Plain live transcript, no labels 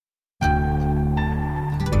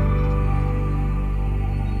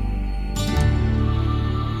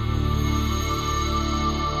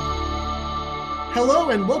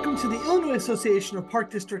Hello and welcome to the Illinois Association of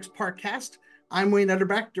Park Districts Parkcast. I'm Wayne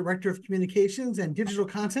Utterback, Director of Communications and Digital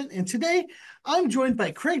Content, and today I'm joined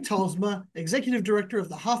by Craig Talsma, Executive Director of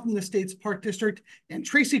the Hoffman Estates Park District, and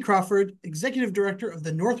Tracey Crawford, Executive Director of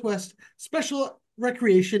the Northwest Special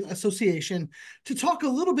Recreation Association, to talk a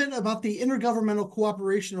little bit about the Intergovernmental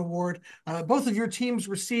Cooperation Award both of your teams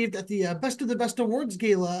received at the Best of the Best Awards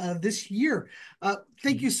Gala this year.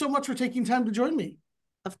 Thank you so much for taking time to join me.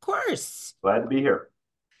 Of course. Glad to be here.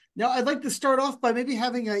 Now, I'd like to start off by maybe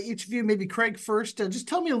having each of you, maybe Craig first, just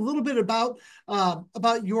tell me a little bit about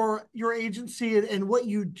your agency and what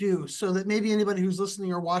you do, so that maybe anybody who's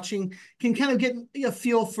listening or watching can kind of get a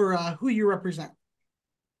feel for who you represent.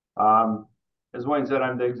 As Wayne said,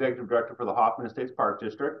 I'm the Executive Director for the Hoffman Estates Park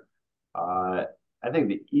District. I think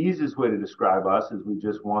the easiest way to describe us is we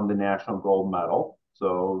just won the National Gold Medal.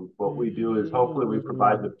 So what we do is hopefully we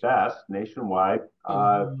provide the best nationwide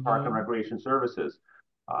park and recreation services.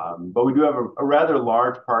 But we do have a rather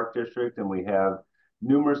large park district, and we have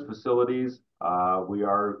numerous facilities. We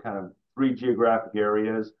are kind of 3 geographic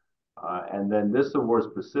areas. And then this award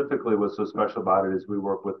specifically, what's so special about it is we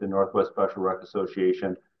work with the Northwest Special Rec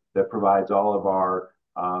Association that provides all of our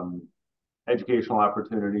educational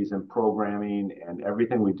opportunities and programming and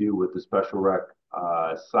everything we do with the special rec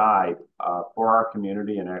side for our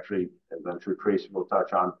community. And actually, as I'm sure Tracey will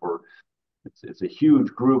touch on, it's a huge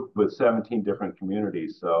group with 17 different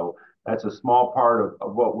communities. So that's a small part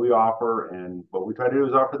of what we offer. And what we try to do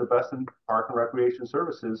is offer the best in park and recreation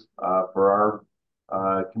services for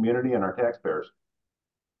our community and our taxpayers.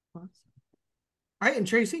 All right, and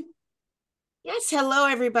Tracey? Yes, hello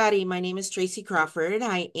everybody. My name is Tracey Crawford.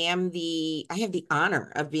 I have the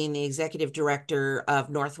honor of being the Executive Director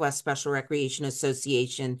of Northwest Special Recreation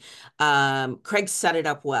Association. Craig set it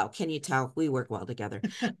up well. Can you tell? We work well together.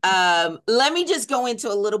 Let me just go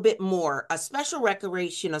into a little bit more. A Special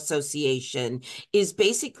Recreation Association is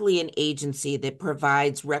basically an agency that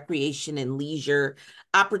provides recreation and leisure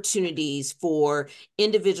opportunities for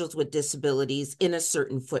individuals with disabilities in a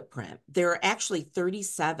certain footprint. There are actually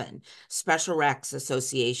 37 special recs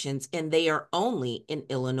associations, and they are only in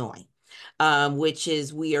Illinois.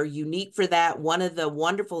 We are unique for that. One of the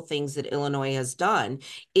wonderful things that Illinois has done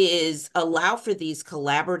is allow for these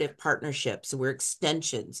collaborative partnerships. We're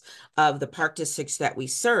extensions of the park districts that we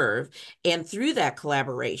serve. And through that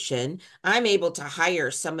collaboration, I'm able to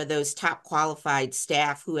hire some of those top qualified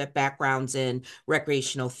staff who have backgrounds in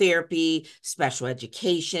recreational therapy, special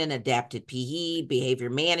education, adapted PE, behavior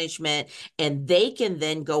management, and they can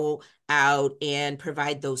then go out and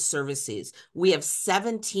provide those services. We have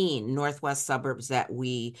 17 Northwest suburbs that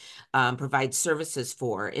we provide services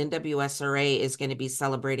for. NWSRA is going to be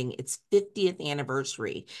celebrating its 50th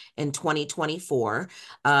anniversary in 2024.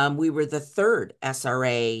 We were the third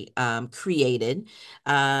SRA created,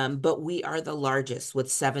 but we are the largest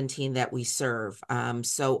with 17 that we serve.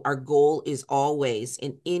 So our goal is always,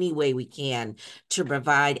 in any way we can, to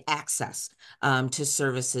provide access to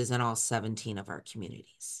services in all 17 of our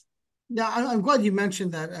communities. Now, I'm glad you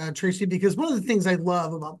mentioned that, Tracey, because one of the things I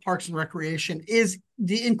love about Parks and Recreation is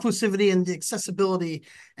the inclusivity and the accessibility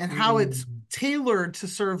and how it's tailored to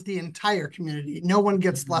serve the entire community. No one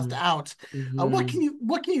gets left out. What can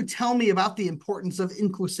you tell me about the importance of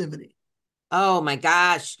inclusivity? Oh my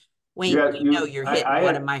gosh, Wayne, you're hitting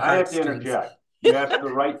one of my heartstrings. I have to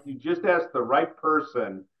interject. You just asked the right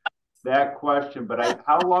person that question, but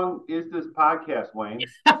how long is this podcast, Wayne?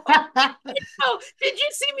 Oh, did you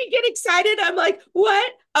see me get excited? I'm like,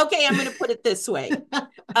 what? Okay, I'm going to put it this way.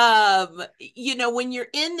 When you're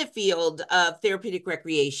in the field of therapeutic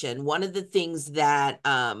recreation, one of the things that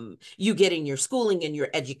you get in your schooling and your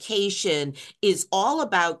education is all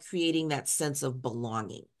about creating that sense of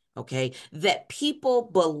belonging. Okay, that people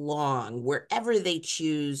belong wherever they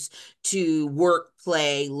choose to work,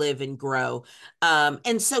 play, live, and grow.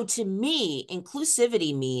 And so to me,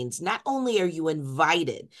 inclusivity means not only are you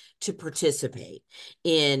invited to participate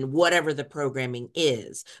in whatever the programming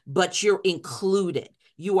is, but you're included.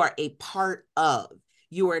 You are a part of.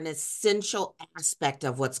 You are an essential aspect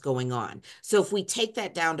of what's going on. So if we take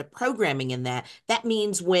that down to programming in that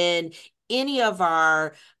means when any of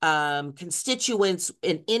our constituents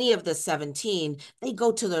in any of the 17, they go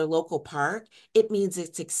to their local park, it means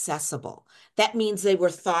it's accessible. That means they were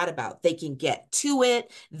thought about. They can get to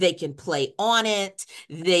it. They can play on it.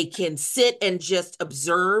 They can sit and just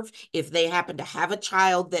observe. If they happen to have a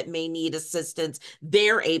child that may need assistance,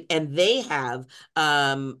 and they have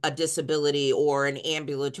a disability or an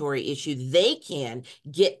ambulatory issue, they can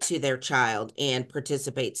get to their child and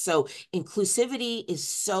participate. So inclusivity is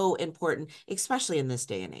so important, especially in this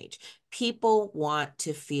day and age. People want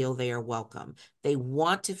to feel they are welcome. They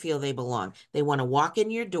want to feel they belong. They want to walk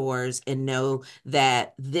in your doors and know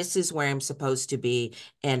that this is where I'm supposed to be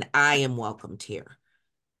and I am welcomed here.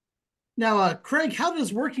 Now, Craig, how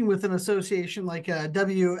does working with an association like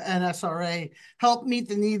WNSRA help meet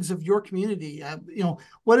the needs of your community?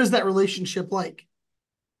 What is that relationship like?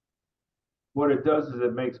 What it does is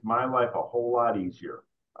it makes my life a whole lot easier.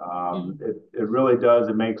 It really does.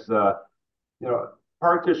 It makes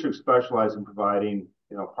park districts specialize in providing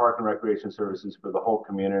park and recreation services for the whole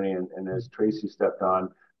community. And as Tracey stepped on,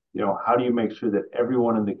 how do you make sure that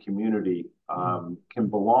everyone in the community can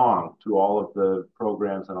belong to all of the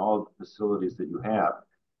programs and all of the facilities that you have?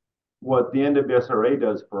 What the NWSRA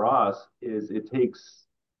does for us is it takes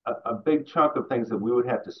a big chunk of things that we would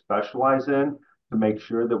have to specialize in to make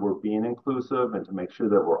sure that we're being inclusive and to make sure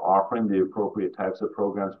that we're offering the appropriate types of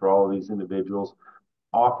programs for all of these individuals,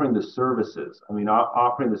 offering the services. I mean,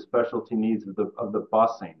 offering the specialty needs of the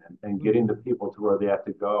busing and getting the people to where they have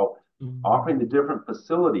to go, offering the different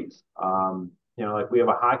facilities. Like we have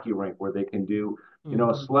a hockey rink where they can do,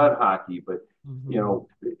 sled hockey, but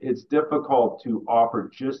it's difficult to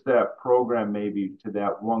offer just that program maybe to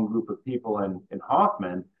that one group of people in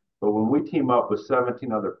Hoffman. But when we team up with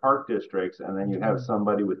 17 other park districts, and then you have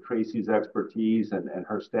somebody with Tracey's expertise and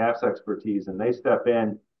her staff's expertise, and they step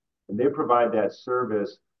in and they provide that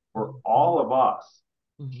service for all of us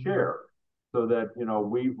shared, so that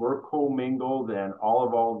we're commingled and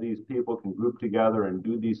all of these people can group together and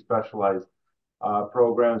do these specialized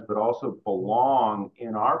programs, but also belong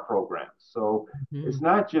in our programs. So it's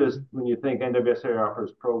not just when you think NWSA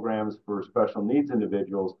offers programs for special needs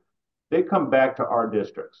individuals, they come back to our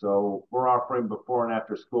district. So we're offering before and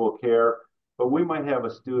after school care, but we might have a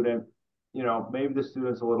student, maybe the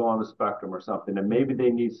student's a little on the spectrum or something, and maybe they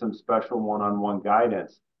need some special one-on-one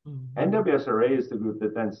guidance. NWSRA is the group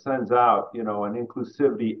that then sends out, an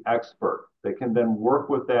inclusivity expert that can then work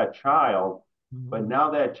with that child, but now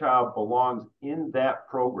that child belongs in that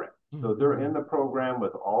program. So they're in the program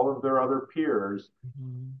with all of their other peers,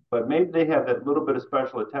 but maybe they have that little bit of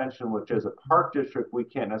special attention, which as a park district, we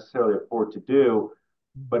can't necessarily afford to do,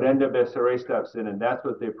 but NWSRA steps in and that's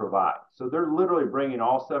what they provide. So they're literally bringing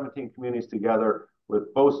all 17 communities together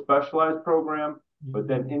with both specialized program, but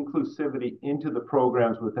then inclusivity into the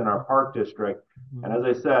programs within our park district. And as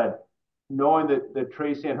I said, knowing that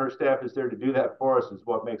Tracey and her staff is there to do that for us is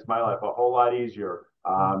what makes my life a whole lot easier.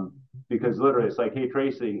 Because literally it's like, hey,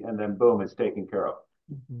 Tracey, and then boom, it's taken care of.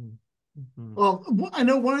 Well, I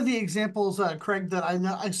know one of the examples, Craig, that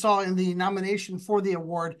I saw in the nomination for the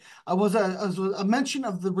award was a mention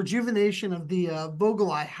of the rejuvenation of the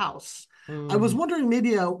Vogelai house. I was wondering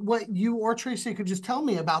maybe what you or Tracey could just tell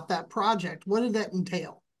me about that project. What did that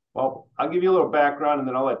entail? Well, I'll give you a little background and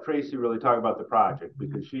then I'll let Tracey really talk about the project,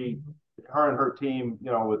 because her and her team,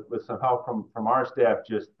 with some help from our staff,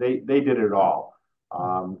 they did it all.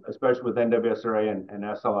 Especially with NWSRA and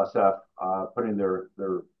SLSF putting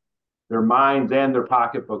their minds and their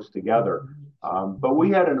pocketbooks together. But we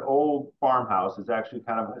had an old farmhouse. It's actually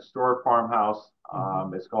kind of a historic farmhouse.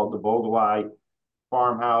 It's called the Vogelai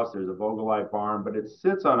farmhouse. There's a Vogelai barn, but it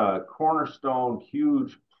sits on a cornerstone,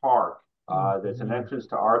 huge park that's an entrance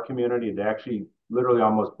to our community. It actually literally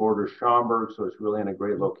almost borders Schaumburg, so it's really in a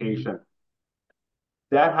great location.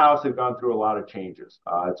 That house had gone through a lot of changes.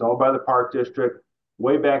 It's owned by the Park District.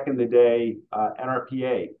 Way back in the day,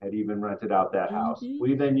 NRPA had even rented out that house.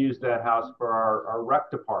 We then used that house for our rec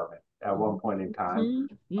department at one point in time.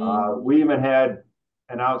 We even had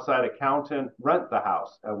an outside accountant rent the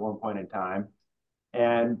house at one point in time.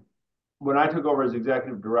 And when I took over as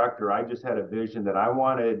executive director, I just had a vision that I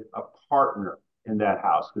wanted a partner in that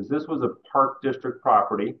house, because this was a Park District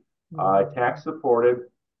property, tax supported.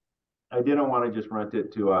 I didn't want to just rent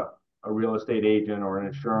it to a real estate agent or an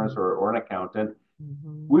insurance or an accountant.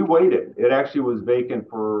 We waited. It actually was vacant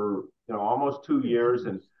for almost 2 years,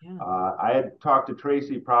 and I had talked to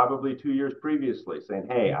Tracey probably 2 years previously, saying,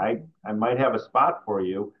 "Hey, I might have a spot for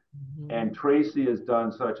you." And Tracey has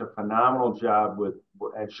done such a phenomenal job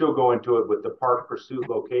and she'll go into it with the Park Pursuit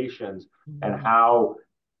locations and how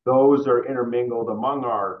those are intermingled among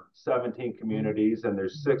our 17 communities, and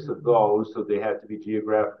there's 6 of those, so they have to be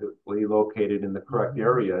geographically located in the correct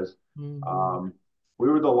areas. We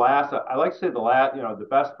were the last, I like to say the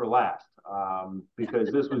best for last,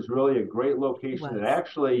 because this was really a great location.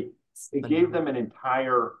 It gave them an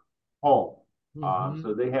entire home.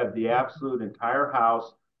 So they have the absolute entire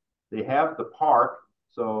house. They have the park.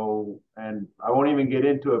 So, and I won't even get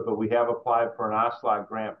into it, but we have applied for an OSLOG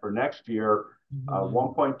grant for next year,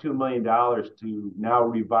 $1.2 million to now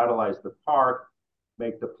revitalize the park,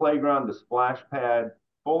 make the playground, the splash pad,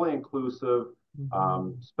 fully inclusive,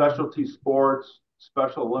 specialty sports,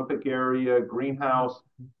 special Olympic area, greenhouse,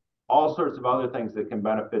 all sorts of other things that can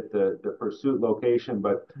benefit the pursuit location.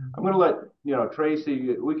 But I'm going to let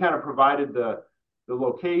Tracey. We kind of provided the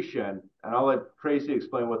location, and I'll let Tracey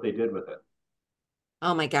explain what they did with it.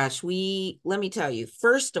 Oh my gosh, let me tell you,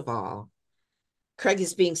 first of all, Craig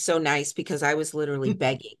is being so nice because I was literally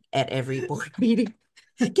begging at every board meeting.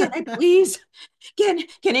 Can I please? Can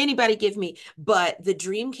anybody give me? But the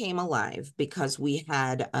dream came alive because we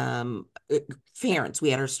had parents, we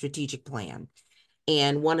had our strategic plan.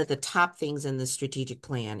 And one of the top things in the strategic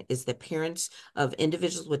plan is that parents of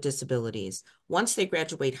individuals with disabilities, once they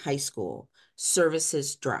graduate high school,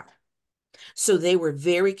 services drop. So they were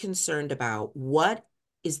very concerned about what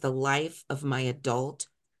is the life of my adult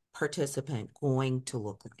participant going to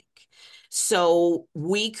look like. So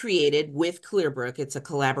we created with Clearbrook, it's a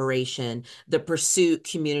collaboration, the Pursuit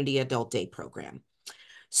Community Adult Day program.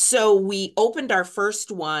 So we opened our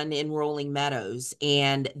first one in Rolling Meadows,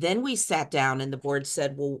 and then we sat down and the board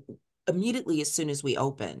said, well, immediately as soon as we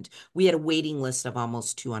opened, we had a waiting list of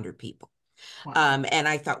almost 200 people. Wow. And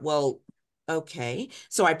I thought, well, okay.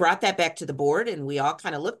 So I brought that back to the board and we all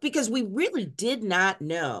kind of looked because we really did not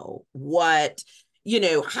know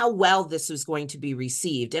how well this was going to be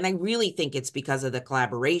received. And I really think it's because of the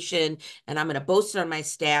collaboration, and I'm going to boast on my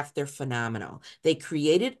staff. They're phenomenal. They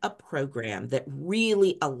created a program that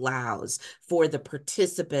really allows for the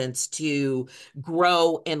participants to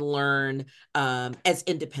grow and learn as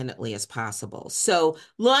independently as possible. So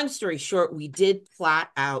long story short, we did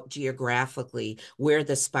plot out geographically where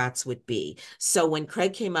the spots would be. So when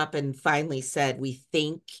Craig came up and finally said, we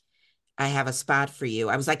think I have a spot for you,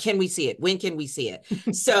 I was like, can we see it? When can we see it?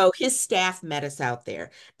 So his staff met us out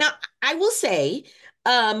there. Now, I will say,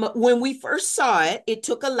 when we first saw it, it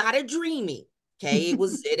took a lot of dreaming. Okay,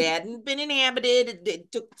 it hadn't been inhabited.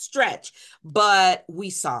 It took stretch, but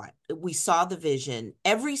we saw it. We saw the vision.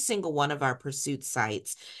 Every single one of our pursuit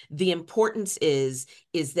sites, the importance is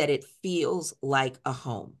that it feels like a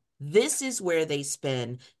home. This is where they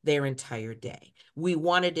spend their entire day. We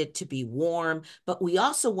wanted it to be warm, but we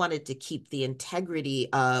also wanted to keep the integrity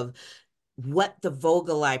of what the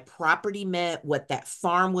Vogelai property meant, what that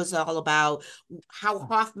farm was all about, how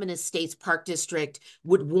Hoffman Estates Park District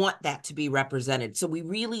would want that to be represented. So we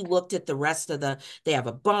really looked at the rest of they have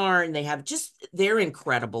a barn, they have just their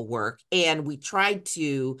incredible work. And we tried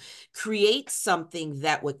to create something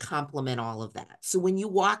that would complement all of that. So when you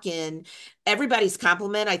walk in, everybody's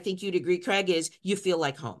compliment, I think you'd agree, Craig, is you feel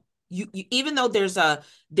like home. You even though there's a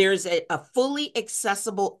fully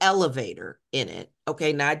accessible elevator in it.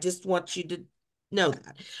 Okay, now I just want you to know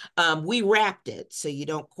that. We wrapped it so you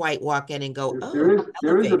don't quite walk in and go, oh,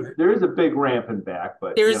 elevator. There is a big ramp in back,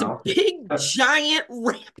 but There's a big giant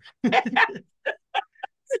ramp.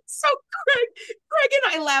 So Craig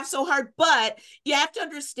and I laugh so hard, but you have to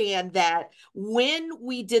understand that when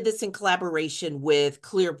we did this in collaboration with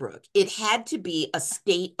Clearbrook, it had to be a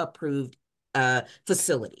state approved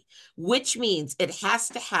facility, which means it has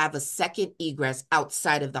to have a second egress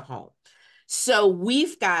outside of the home. So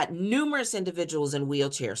we've got numerous individuals in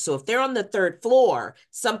wheelchairs. So if they're on the third floor,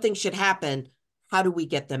 something should happen. How do we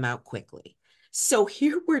get them out quickly? So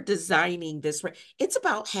here we're designing this. It's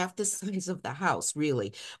about half the size of the house,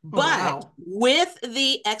 really. But wow. With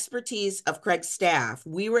the expertise of Craig's staff,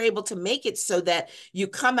 we were able to make it so that you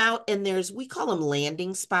come out and we call them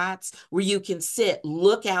landing spots where you can sit,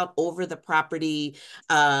 look out over the property,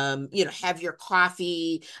 have your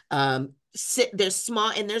coffee, there's small,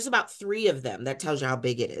 and there's about 3 of them. That tells you how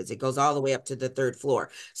big it is. It goes all the way up to the 3rd floor.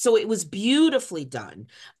 So it was beautifully done.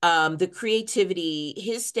 The creativity,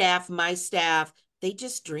 his staff, my staff, they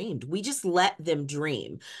just dreamed. We just let them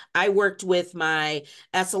dream. I worked with my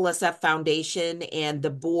SLSF foundation, and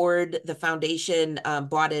the foundation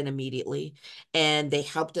bought in immediately, and they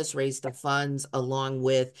helped us raise the funds along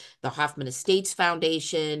with the Hoffman Estates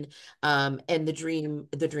Foundation, and the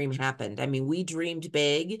dream happened. I mean, we dreamed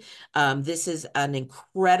big. This is an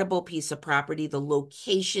incredible piece of property. The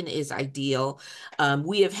location is ideal.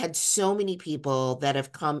 We have had so many people that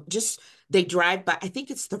have come, they drive by. I think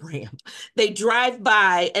it's the ramp. They drive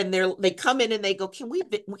by and they come in and they go, can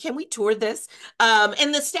we tour this?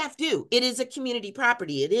 And the staff do. It is a community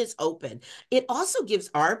property. It is open. It also gives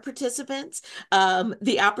our participants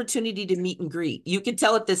the opportunity to meet and greet. You can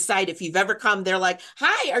tell at this site, if you've ever come, they're like,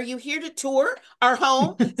 hi, are you here to tour our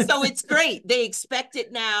home? So it's great. They expect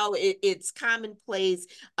it now. It's commonplace.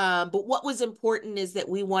 But what was important is that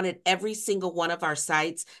we wanted every single one of our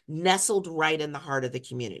sites nestled right in the heart of the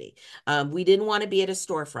community. We didn't want to be at a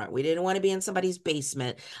storefront. We didn't want to be in somebody's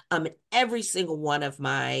basement. Every single one of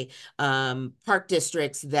my park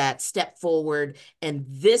districts that step forward, and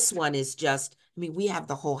this one is just, I mean, we have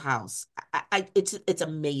the whole house. It's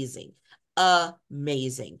amazing.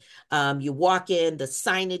 Amazing. You walk in, the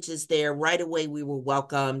signage is there right away. We were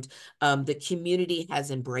welcomed. The community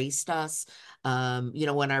has embraced us. When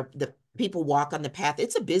the people walk on the path,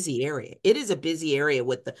 it's a busy area. It is a busy area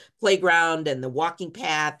with the playground and the walking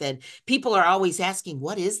path, and people are always asking,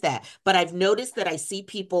 what is that? But I've noticed that I see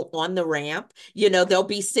people on the ramp, they'll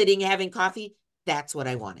be sitting having coffee. That's what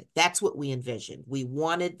I wanted. That's what we envisioned. We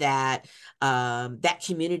wanted that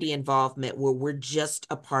community involvement where we're just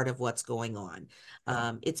a part of what's going on.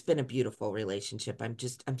 It's been a beautiful relationship.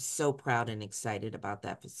 I'm so proud and excited about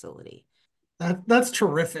that facility. That's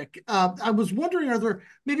terrific. I was wondering, are there,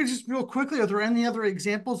 maybe just real quickly, are there any other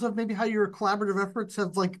examples of maybe how your collaborative efforts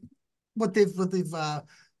have, like, what the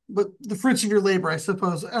fruits of your labor, I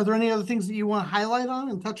suppose? Are there any other things that you want to highlight on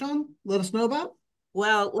and touch on? Let us know about?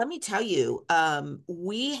 Well, let me tell you,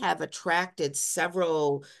 we have attracted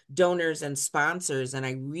several donors and sponsors, and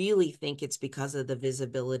I really think it's because of the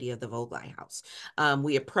visibility of the Vogeli House.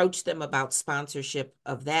 We approached them about sponsorship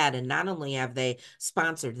of that, and not only have they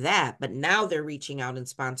sponsored that, but now they're reaching out and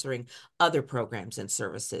sponsoring other programs and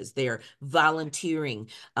services. They're volunteering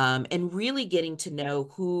and really getting to know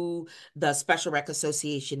who the Special Rec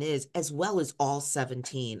Association is, as well as all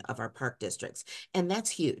 17 of our park districts. And that's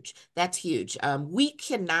huge. That's huge. We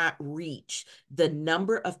cannot reach the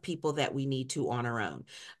number of people that we need to on our own.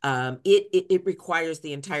 It requires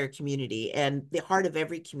the entire community, and the heart of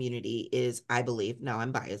every community is, I believe, now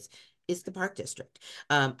I'm biased, is the park district.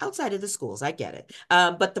 Outside of the schools, I get it,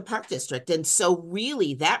 but the park district. And so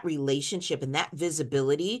really that relationship and that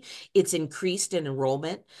visibility, it's increased in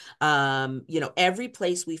enrollment. Every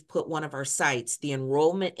place we've put one of our sites, the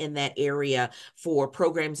enrollment in that area for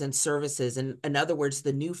programs and services, and in other words,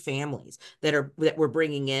 the new families that we're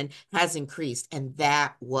bringing in has increased. And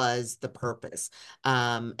that was the purpose.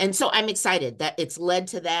 And so I'm excited that it's led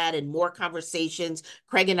to that and more conversations.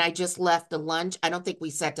 Craig and I just left the lunch. I don't think we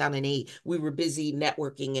sat down and ate. We were busy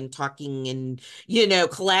networking and talking and,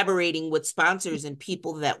 collaborating with sponsors and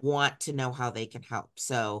people that want to know how they can help.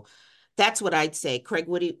 So that's what I'd say. Craig,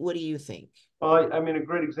 what do you think? Well, I mean, a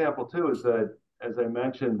great example too is that, as I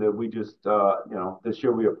mentioned, that we just, this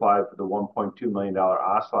year we applied for the $1.2 million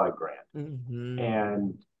OSLI grant. Mm-hmm.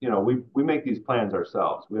 And, we make these plans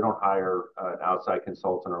ourselves. We don't hire an outside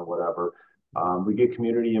consultant or whatever. We get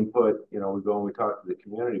community input, we go and we talk to the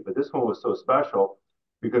community. But this one was so special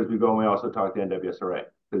because we go and we also talk to NWSRA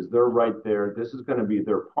because they're right there. This is going to be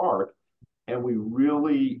their park. And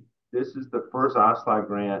this is the first OSLI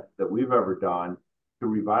grant that we've ever done to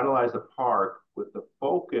revitalize a park with the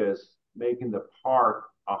focus making the park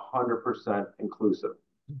 100% inclusive.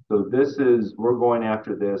 So we're going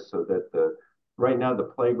after this so that right now the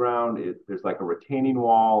playground, there's like a retaining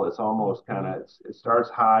wall. It's almost kind of, it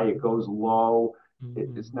starts high, it goes low.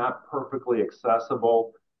 It's not perfectly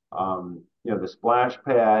accessible. The splash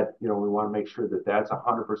pad, we want to make sure that that's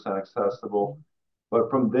 100% accessible. But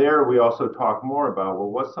from there, we also talk more about, well,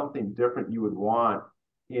 what's something different you would want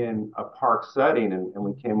in a park setting? And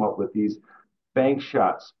we came up with these bank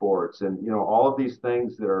shot sports and, all of these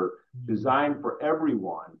things that are designed for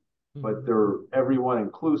everyone, but they're everyone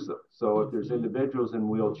inclusive. So if there's individuals in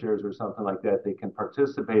wheelchairs or something like that, they can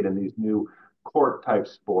participate in these new court type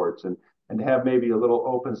sports and have maybe a little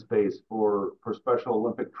open space for Special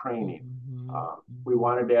Olympic training. We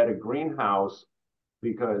wanted to add a greenhouse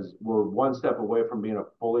because we're one step away from being a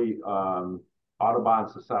fully Audubon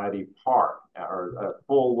Society park or a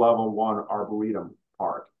full level 1 Arboretum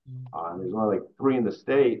park. There's only like 3 in the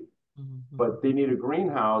state, but they need a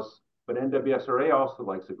greenhouse. But NWSRA also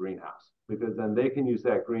likes a greenhouse because then they can use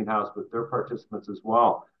that greenhouse with their participants as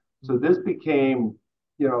well. So this became,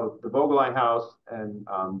 the Vogeli House and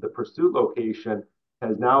the Pursuit location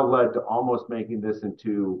has now led to almost making this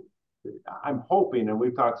into, I'm hoping, and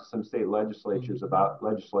we've talked to some state legislators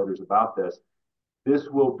about this, this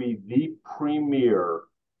will be the premier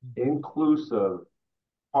inclusive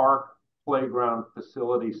park playground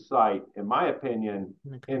facility site, in my opinion,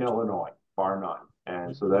 in Illinois, bar none.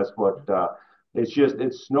 And so that's what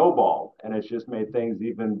it's snowballed, and it's just made things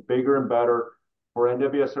even bigger and better for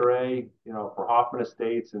NWSRA, for Hoffman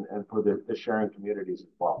Estates and for the sharing communities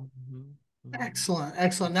as well.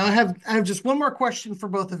 Excellent. Now I have just one more question for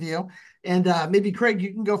both of you, and maybe Craig,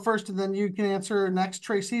 you can go first, and then you can answer next,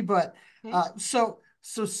 Tracey. But so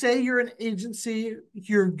say you're an agency,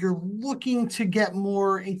 you're looking to get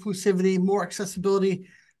more inclusivity, more accessibility.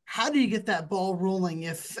 how do you get that ball rolling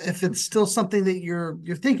if it's still something that you're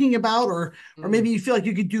thinking about, or maybe you feel like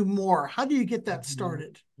you could do more? How do you get that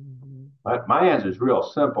started? My answer is real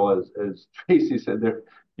simple. As Tracey said, there,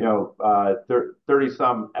 30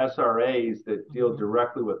 some SRAs that deal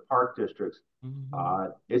directly with park districts.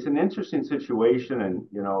 It's an interesting situation, and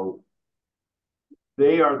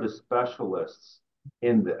they are the specialists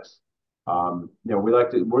in this.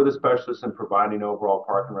 We're the specialists in providing overall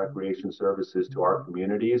park and recreation services to our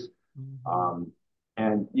communities.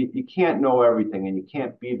 And you can't know everything, and you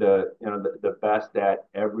can't be the best at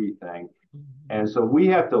everything. And so we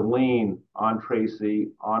have to lean on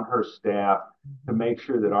Tracey, on her staff, to make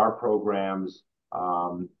sure that our programs,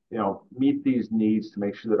 meet these needs, to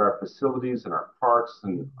make sure that our facilities and our parks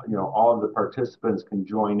and, all of the participants can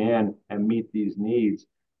join in and meet these needs.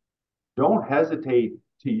 Don't hesitate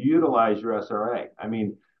to utilize your SRA. I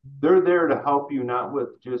mean, they're there to help you not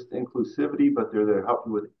with just inclusivity, but they're there to help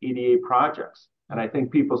you with ADA projects. And I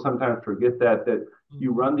think people sometimes forget that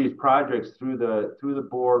you run these projects through the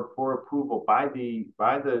board for approval by the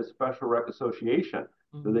Special Rec Association,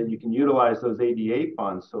 so that you can utilize those ADA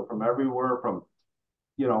funds. So from everywhere from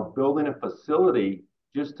building a facility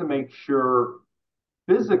just to make sure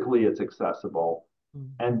physically it's accessible,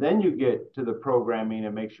 and then you get to the programming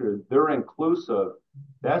and make sure they're inclusive.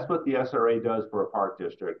 That's what the SRA does for a park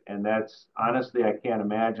district. And that's honestly, I can't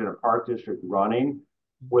imagine a park district running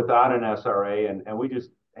without an SRA. And we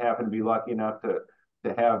just happen to be lucky enough to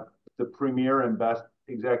have the premier and best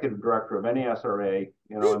executive director of any SRA,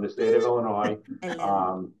 in the state of Illinois,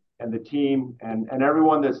 and the team and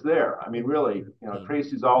everyone that's there. I mean, really,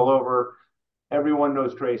 Tracey's all over. Everyone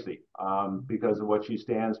knows Tracey because of what she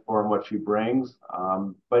stands for and what she brings.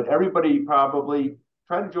 But everybody probably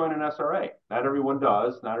try to join an SRA. Not everyone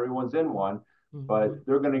does. Not everyone's in one, but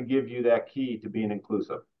they're going to give you that key to being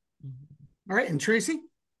inclusive. All right, and Tracey?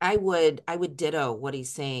 I would ditto what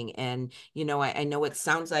he's saying. And, I know it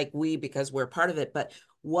sounds like because we're part of it, but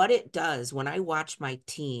what it does when I watch my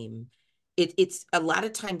team, it's a lot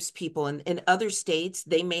of times people in other states,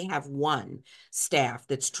 they may have one staff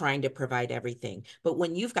that's trying to provide everything. But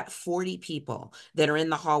when you've got 40 people that are in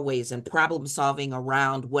the hallways and problem solving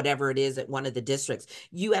around whatever it is at one of the districts,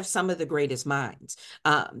 you have some of the greatest minds.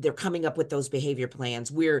 They're coming up with those behavior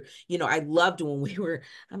plans. I loved when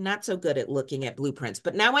I'm not so good at looking at blueprints,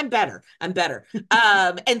 but now I'm better.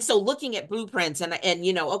 And so looking at blueprints and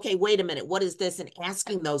okay, wait a minute, what is this? And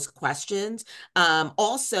asking those questions.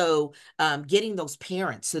 Also, getting those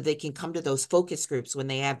parents so they can come to those focus groups when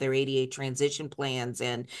they have their ADA transition plans,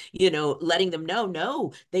 and letting them know,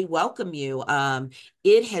 no, they welcome you.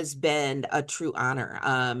 It has been a true honor.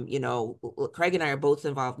 Craig and I are both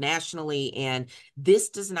involved nationally, and this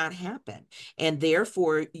does not happen, and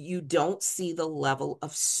therefore you don't see the level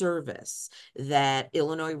of service that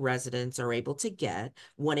Illinois residents are able to get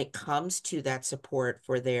when it comes to that support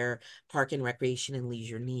for their park and recreation and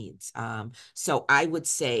leisure needs. So I would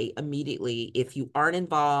say immediately, if you aren't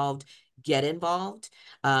involved, get involved.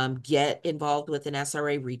 Get involved with an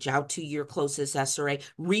SRA, reach out to your closest SRA,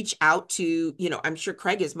 reach out to, I'm sure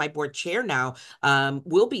Craig is my board chair now,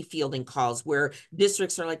 will be fielding calls where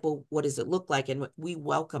districts are like, well, what does it look like? And we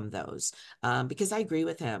welcome those because I agree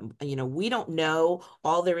with him. We don't know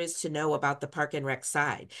all there is to know about the park and rec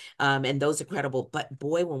side, and those are credible. But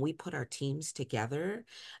boy, when we put our teams together,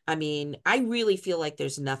 I really feel like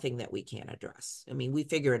there's nothing that we can't address. We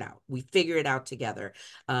figure it out. We figure it out together,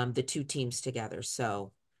 the two teams together.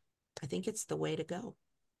 So I think it's the way to go.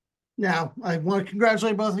 Now, I want to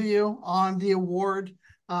congratulate both of you on the award.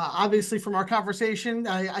 Obviously, from our conversation,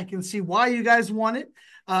 I can see why you guys won it.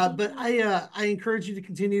 But I encourage you to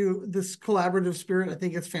continue this collaborative spirit. I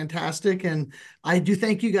think it's fantastic. And I do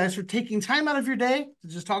thank you guys for taking time out of your day to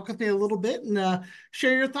just talk with me a little bit and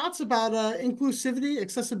share your thoughts about inclusivity,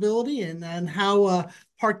 accessibility, and how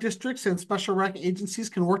park districts and special rec agencies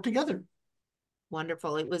can work together.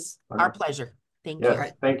 Wonderful. It was our pleasure. Thank you.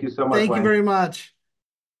 Yes, thank you so much, Thank you Wayne. very much.